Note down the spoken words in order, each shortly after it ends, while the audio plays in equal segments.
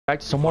Back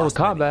to some Mortal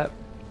Kombat.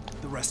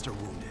 The rest are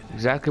wounded.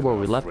 Exactly where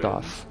we left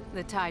off.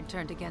 The tide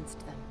turned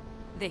against them.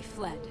 They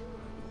fled.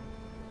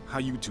 How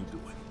you two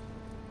doing?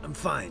 I'm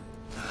fine.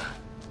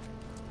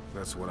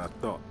 That's what I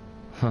thought.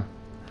 Huh.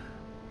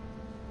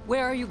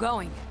 Where are you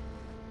going?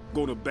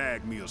 Gonna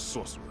bag me a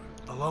sorcerer.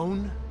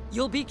 Alone?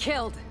 You'll be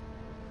killed.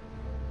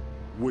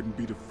 Wouldn't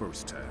be the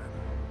first time.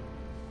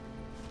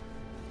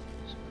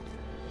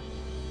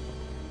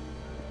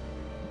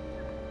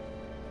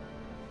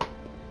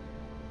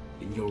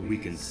 In your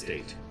weakened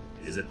state,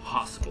 is it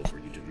possible for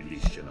you to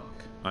release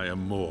Shinnok? I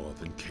am more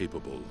than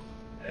capable.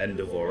 And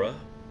Devora?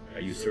 Are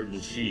you certain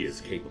she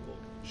is capable?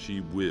 She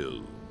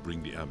will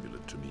bring the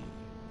amulet to me.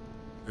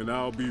 And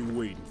I'll be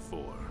waiting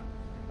for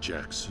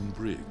Jackson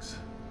Briggs.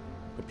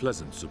 A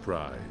pleasant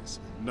surprise.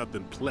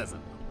 nothing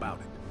pleasant about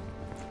it.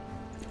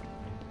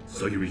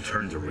 So you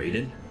return to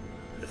Raiden?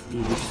 The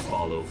foolish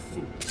follow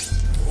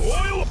fools.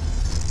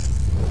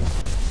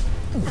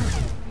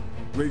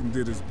 Raiden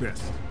did his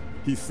best.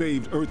 He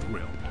saved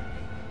Earthrealm.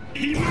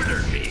 He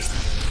murdered me!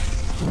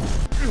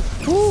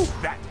 Woo!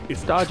 That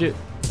is Dodge it.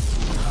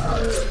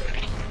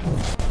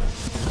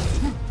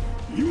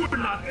 You were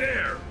not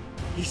there!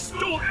 He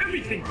stole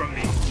everything from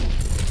me!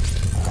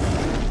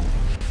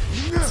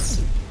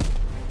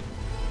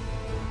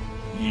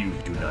 You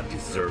do not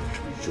deserve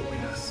to rejoin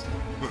us.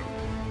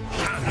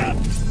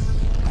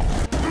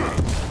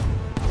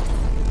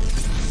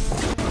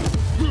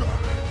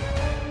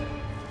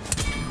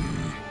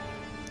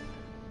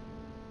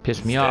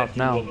 Piss me off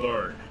now. You will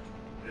learn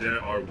there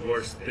are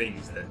worse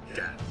things than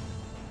death.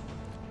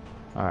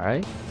 All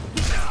right.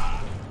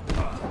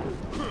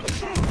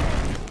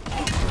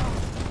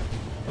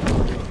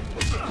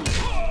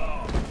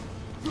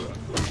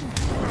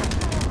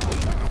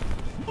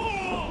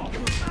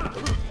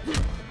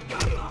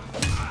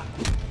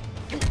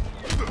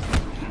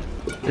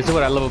 This is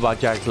what I love about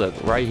Jax. Look,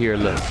 right here,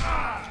 look.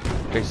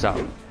 Check this out.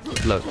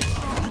 Look. You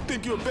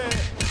think you're bad?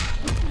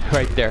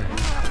 Right there.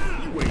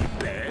 You ain't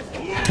bad.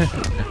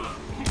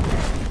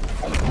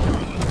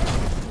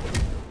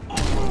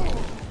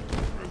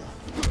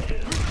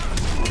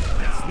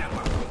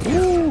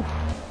 Woo.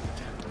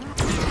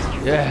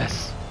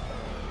 Yes.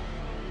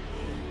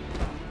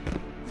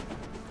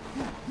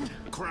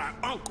 Cry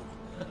uncle.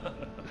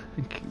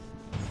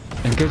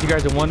 In case you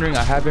guys are wondering,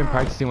 I have been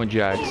practicing with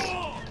Jax.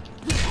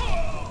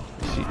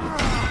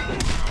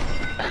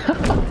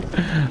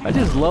 I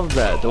just love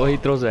that, the way he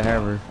throws a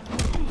hammer.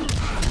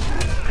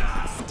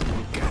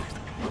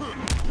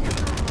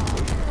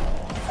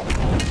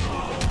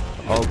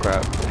 Oh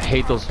crap, I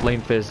hate those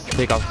flame fists,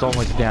 take off so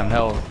much damn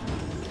health.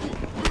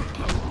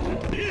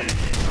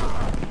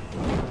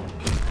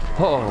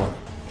 Oh,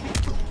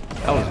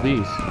 that was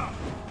beast.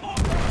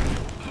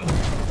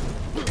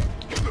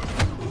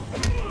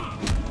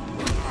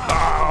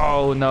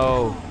 Oh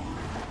no.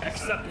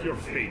 Accept your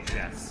fate,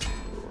 Jess.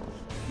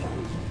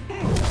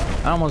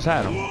 I almost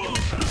had him.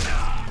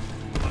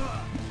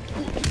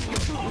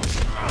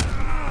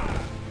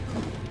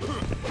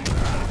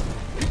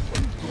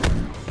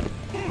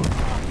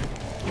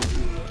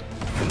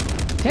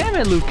 Damn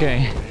it, Liu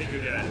Kang.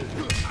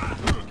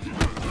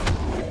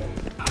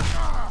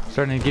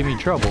 Starting to give me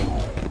trouble.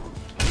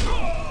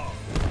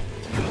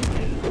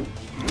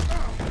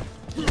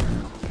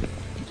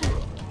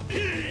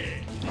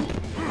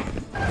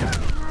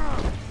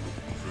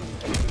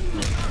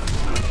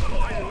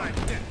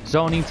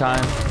 Zoning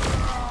time.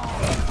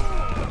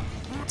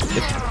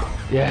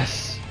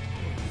 Yes.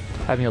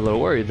 Had me a little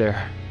worried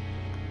there.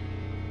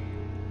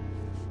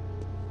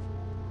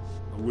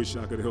 I wish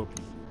I could help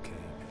you, Liu Kang.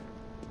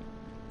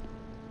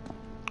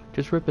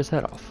 Just rip his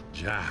head off.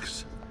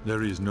 Jax,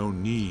 there is no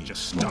need.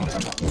 Just stop.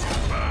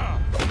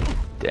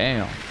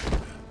 Damn.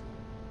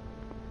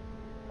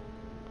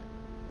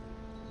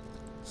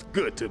 It's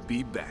good to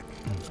be back.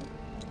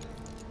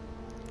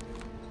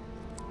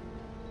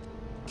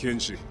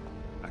 Kenshi,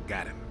 I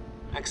got him.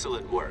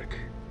 Excellent work.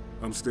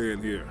 I'm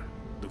staying here.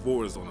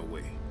 Devora's on her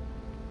way.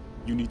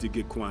 You need to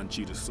get Quan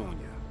Chi to Sonya.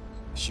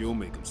 She'll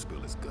make him spill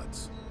his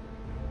guts.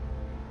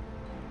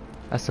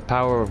 That's the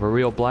power of a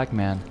real black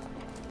man.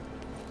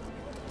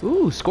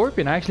 Ooh,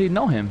 Scorpion, I actually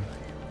know him.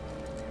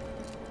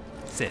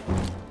 Sit.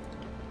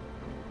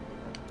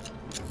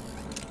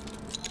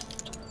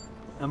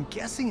 I'm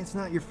guessing it's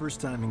not your first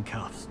time in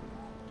cuffs.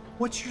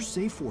 What's your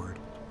safe word?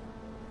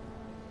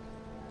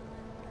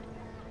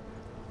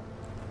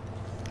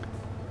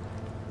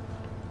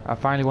 I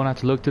finally won't have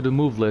to look to the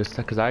move list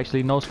because I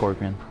actually know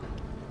Scorpion.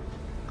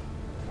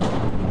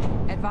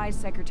 Advise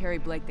Secretary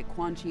Blake that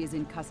Quan Chi is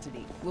in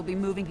custody. We'll be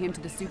moving him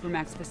to the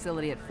Supermax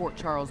facility at Fort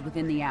Charles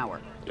within the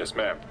hour. Yes,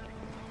 ma'am.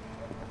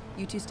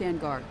 You two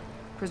stand guard.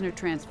 Prisoner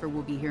transfer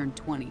will be here in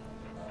 20.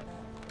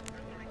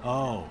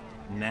 Oh,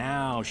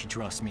 now she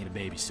trusts me to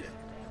babysit.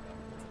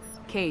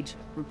 Cage,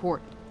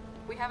 report.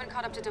 We haven't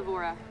caught up to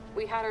Devora.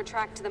 We had her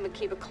tracked to the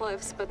Makiba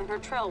Cliffs, but then her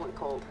trail went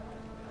cold.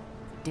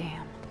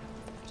 Damn.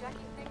 Jackie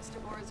thinks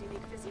Devora's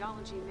unique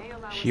physiology may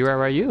allow us She to right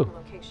find you. the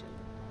location.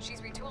 She's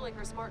retooling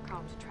her smart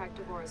comm to track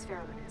Devora's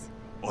pheromones.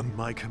 On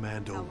my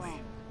command How only. long?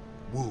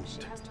 Wound.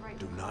 She has to write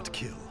Do the not code.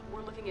 kill.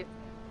 We're looking looking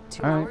at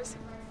 2 All right. hours?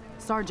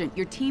 Sergeant,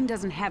 your team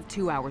doesn't have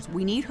 2 hours.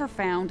 We need her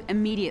found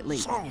immediately.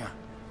 Sonya!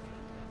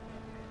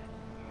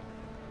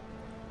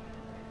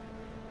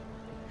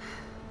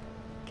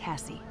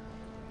 Cassie,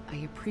 I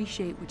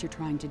appreciate what you're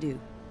trying to do,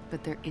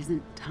 but there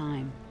isn't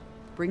time.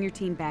 Bring your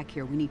team back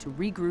here. We need to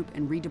regroup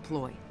and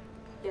redeploy.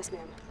 Yes,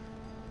 ma'am.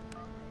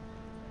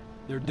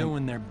 They're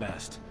doing their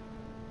best.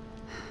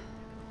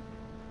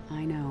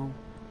 I know.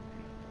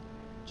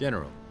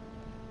 General,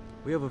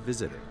 we have a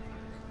visitor.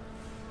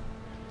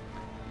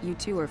 You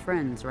two are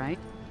friends, right?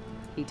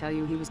 He tell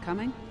you he was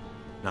coming?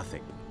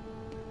 Nothing.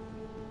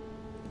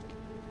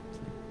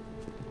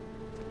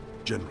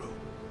 General,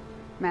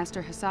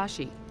 Master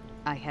Hisashi,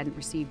 I hadn't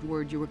received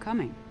word you were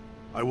coming.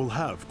 I will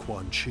have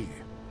Quan Chi.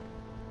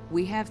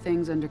 We have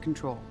things under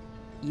control.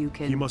 You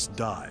can... He must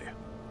die.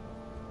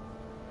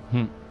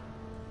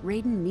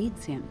 Raiden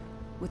needs him.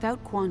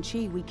 Without Quan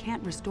Chi, we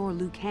can't restore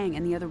Liu Kang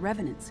and the other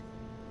revenants.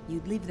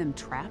 You'd leave them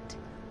trapped?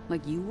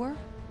 Like you were?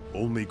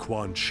 Only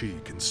Quan Chi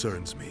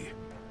concerns me.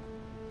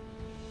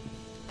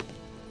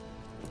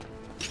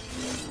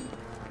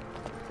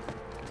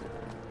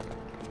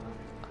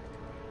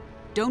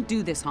 Don't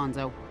do this,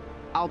 Hanzo.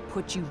 I'll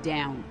put you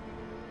down.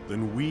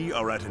 Then we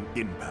are at an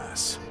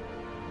impasse.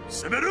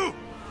 Semeru!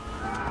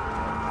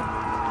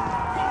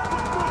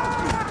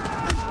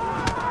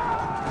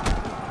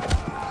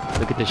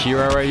 Look at the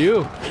Shira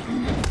Ryu.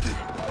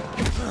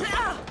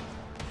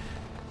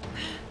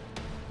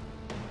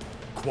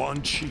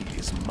 Quan Chi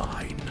is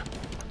mine.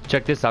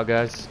 Check this out,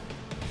 guys.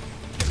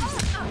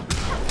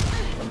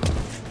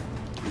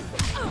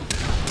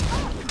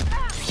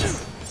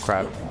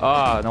 Crap.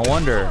 Ah, no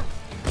wonder.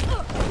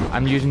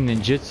 I'm using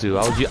ninjutsu.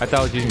 I thought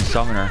I was using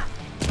summoner.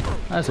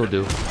 This will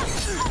do.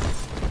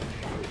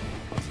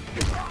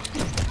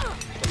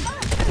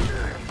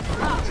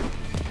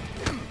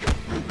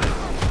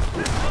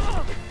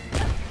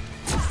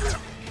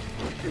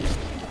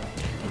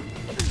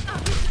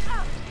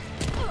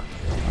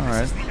 All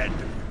right.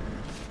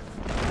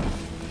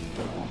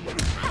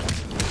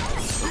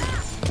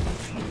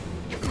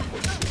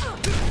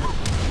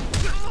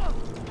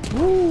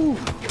 Woo!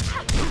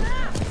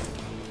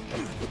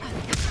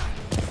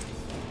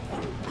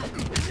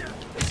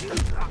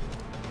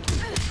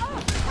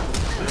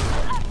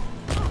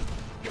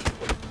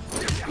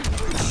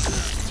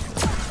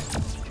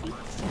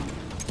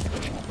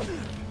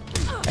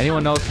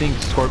 Anyone else think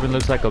Scorpion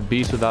looks like a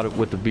beast with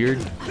a beard?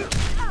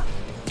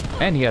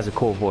 And he has a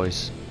cool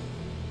voice.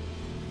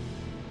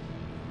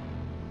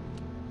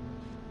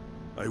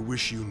 I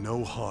wish you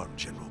no harm,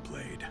 General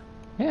Blade.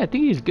 Yeah, I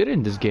think he's good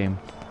in this game.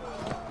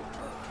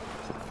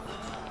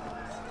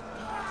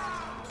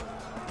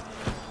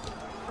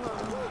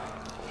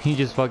 He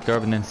just fucked her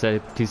up and then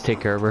said, please take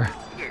care of her.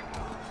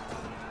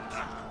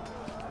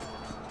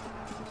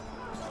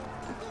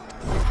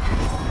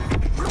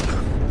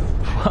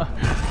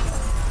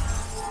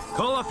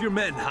 Call off your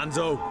men,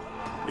 Hanzo.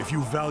 If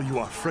you value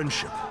our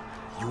friendship,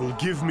 you will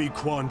give me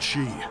Quan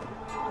Chi.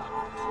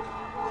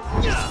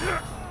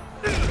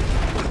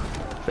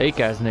 Fake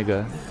ass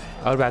nigga.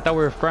 Oh, I thought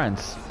we were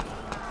friends.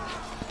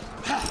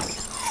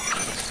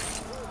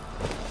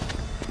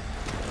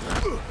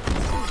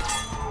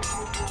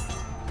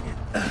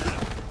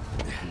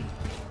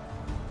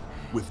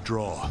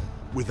 Withdraw.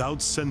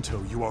 Without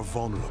Sento, you are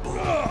vulnerable.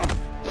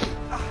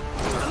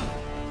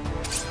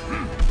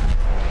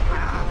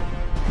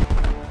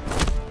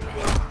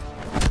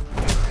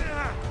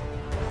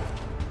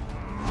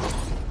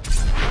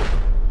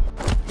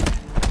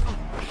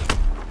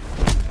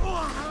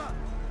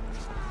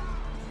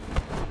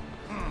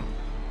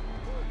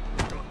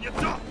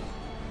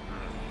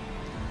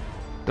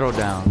 Throw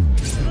down.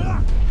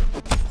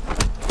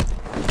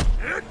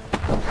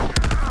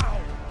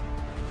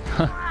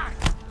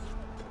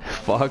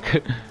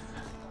 Fuck.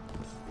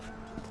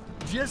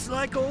 Just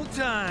like old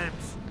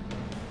times.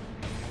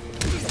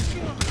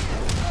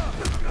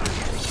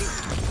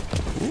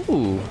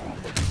 Ooh.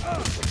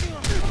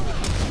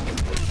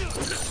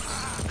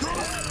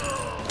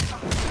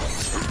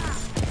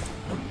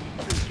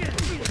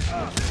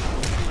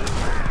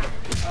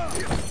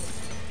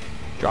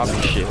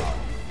 Dropping shit.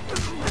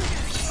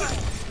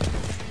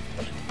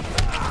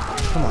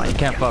 Come on, you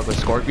can't fuck with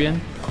Scorpion.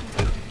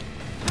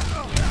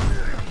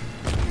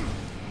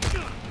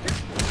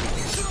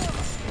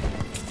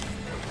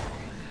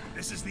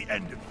 This is the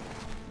end of you.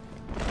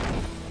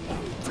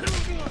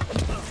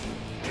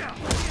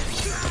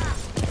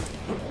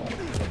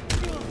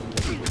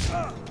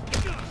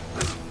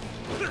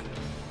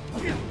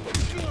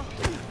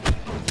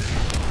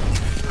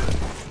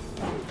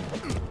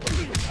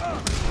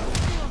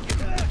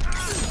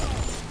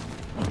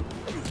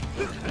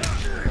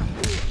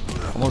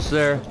 Almost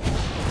there.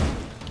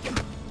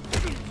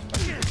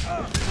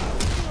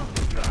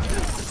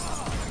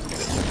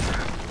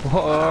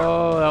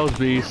 Whoa, that was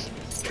beast.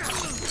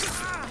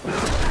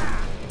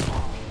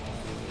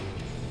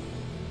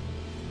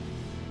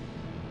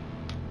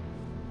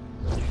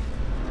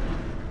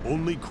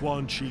 Only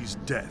Quan Chi's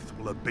death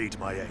will abate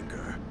my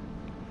anger.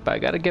 But I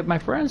gotta get my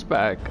friends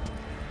back.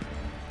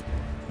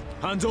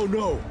 Hanzo,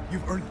 no!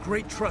 You've earned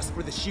great trust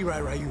for the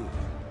Shirai Ryu.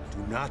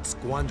 Do not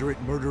squander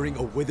it murdering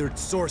a withered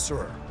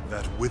sorcerer.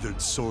 That withered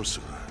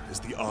sorcerer is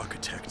the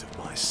architect of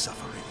my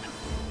suffering.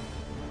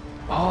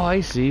 Oh,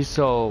 I see.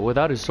 So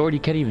without his sword, he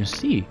can't even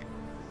see.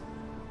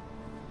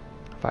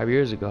 5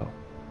 years ago.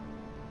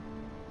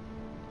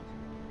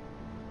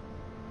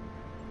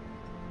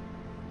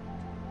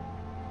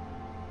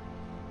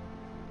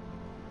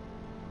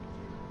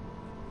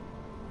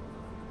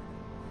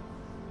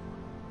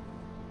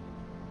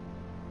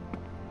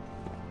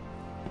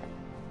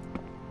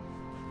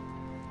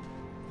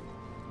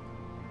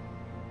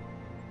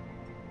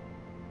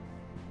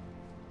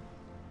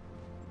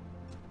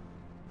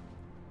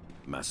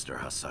 Master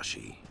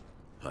Hasashi,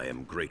 I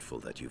am grateful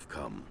that you've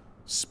come.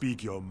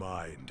 Speak your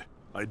mind.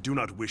 I do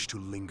not wish to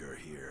linger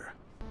here.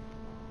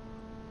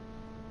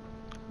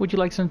 Would you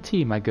like some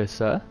tea, my good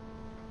sir?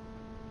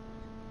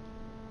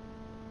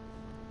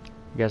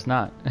 Guess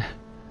not.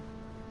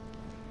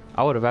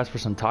 I would have asked for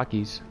some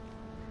Takis.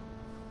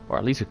 Or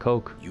at least a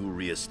Coke. You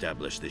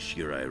re-establish the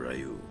Shirai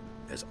Ryu,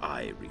 as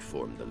I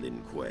reform the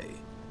Lin Kuei.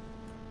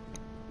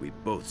 We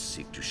both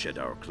seek to shed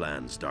our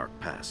clan's dark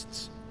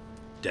pasts,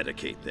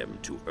 dedicate them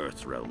to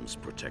Earthrealm's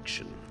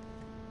protection.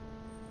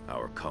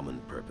 Our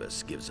common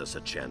purpose gives us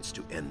a chance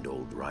to end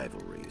old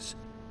rivalries,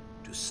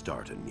 to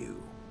start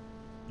anew.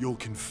 You'll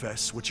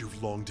confess what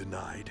you've long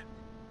denied?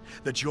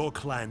 That your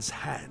clan's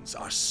hands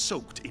are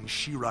soaked in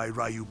Shirai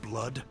Ryu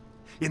blood?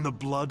 In the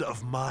blood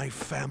of my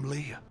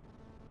family?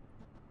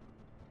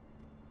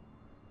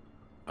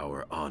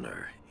 Our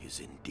honor is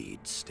indeed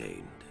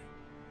stained.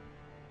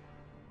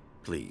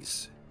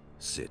 Please,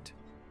 sit.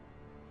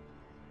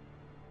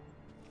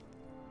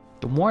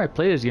 The more I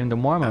play this game, the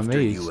more I'm After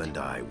amazed. you and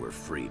I were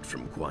freed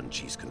from Quan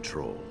Chi's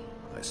control,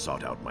 I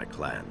sought out my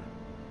clan.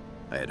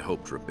 I had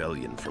hoped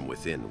rebellion from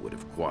within would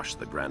have quashed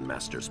the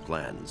Grandmaster's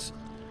plans.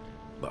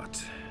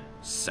 But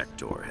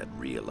Sector had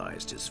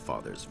realized his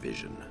father's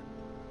vision.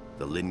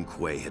 The Lin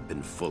Kuei had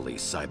been fully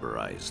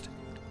cyberized.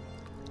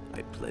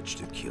 I pledged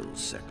to kill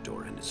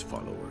Sector and his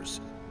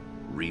followers,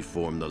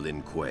 reform the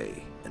Lin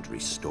Kuei, and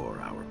restore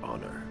our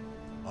honor.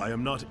 I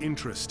am not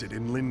interested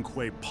in Lin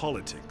Kuei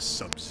politics,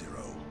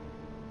 Sub-Zero.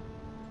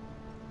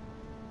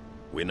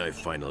 When I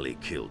finally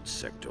killed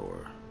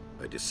Sector,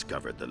 I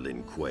discovered the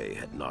Lin Kuei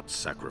had not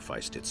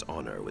sacrificed its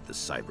honor with the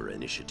Cyber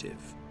Initiative.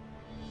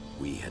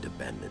 We had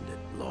abandoned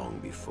it long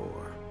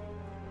before.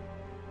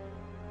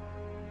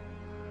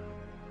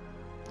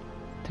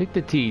 Take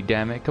the tea,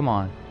 damn it. Come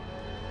on.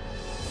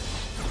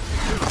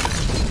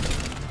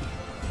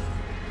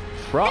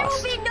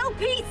 Frost. There will be no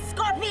peace,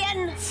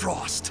 Scorpion!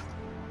 Frost!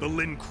 The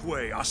Lin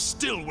Kuei are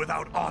still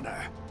without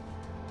honor!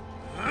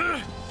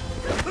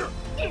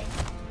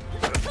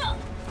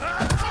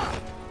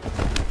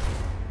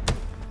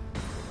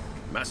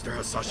 Master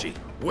Hasashi,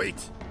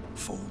 wait!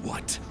 For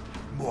what?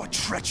 More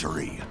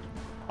treachery?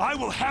 I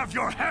will have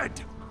your head!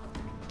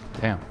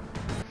 Damn.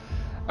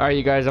 Alright,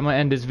 you guys, I'm gonna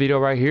end this video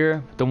right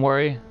here. Don't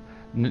worry.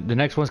 The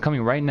next one's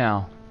coming right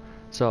now.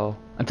 So,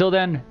 until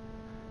then,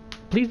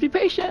 please be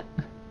patient.